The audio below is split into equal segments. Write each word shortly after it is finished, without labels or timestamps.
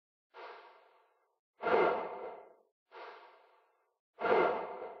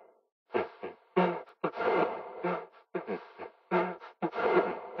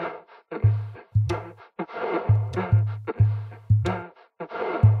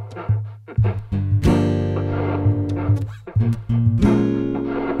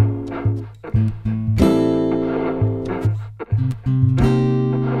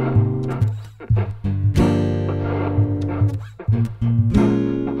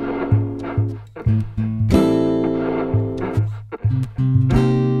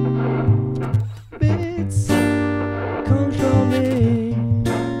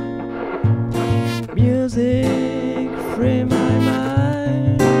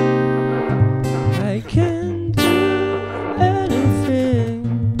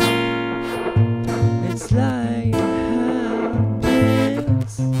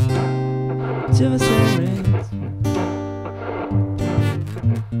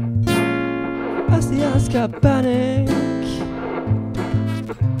Oscilloscope panic.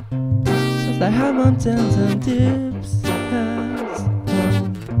 Sounds like high mountains and dips.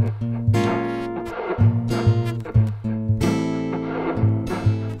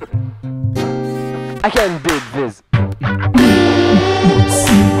 I can beat this.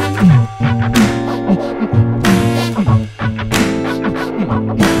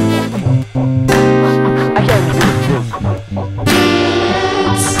 I can beat this.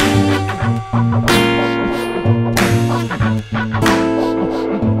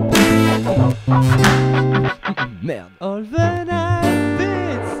 Merde. All the night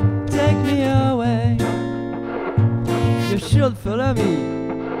beats take me away. You should follow me.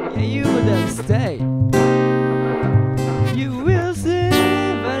 Yeah, you wouldn't stay. You will see,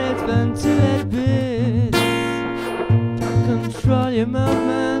 but it's fun to let beats control your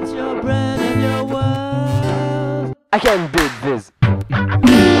movements, your brain and your world. I can beat this.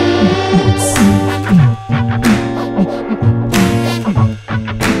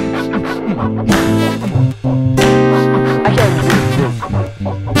 I can beat this.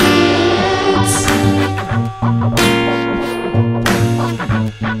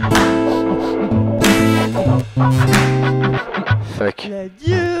 Fuck. Let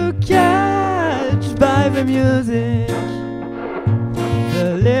you catch by the music. The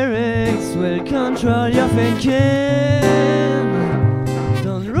lyrics will control your thinking.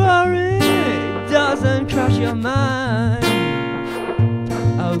 Don't worry, it doesn't crush your mind.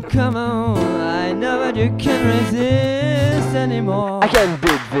 Oh come on, I know that you can't resist anymore. I can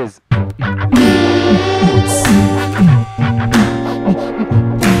beat this.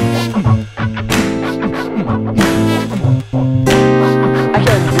 I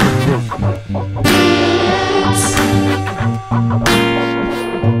can beat this.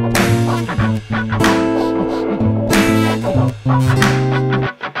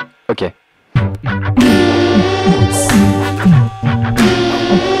 Okay.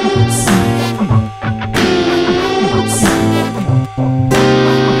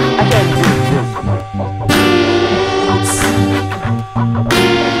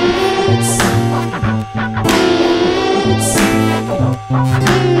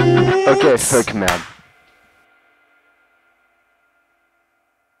 Okay, fuck merde.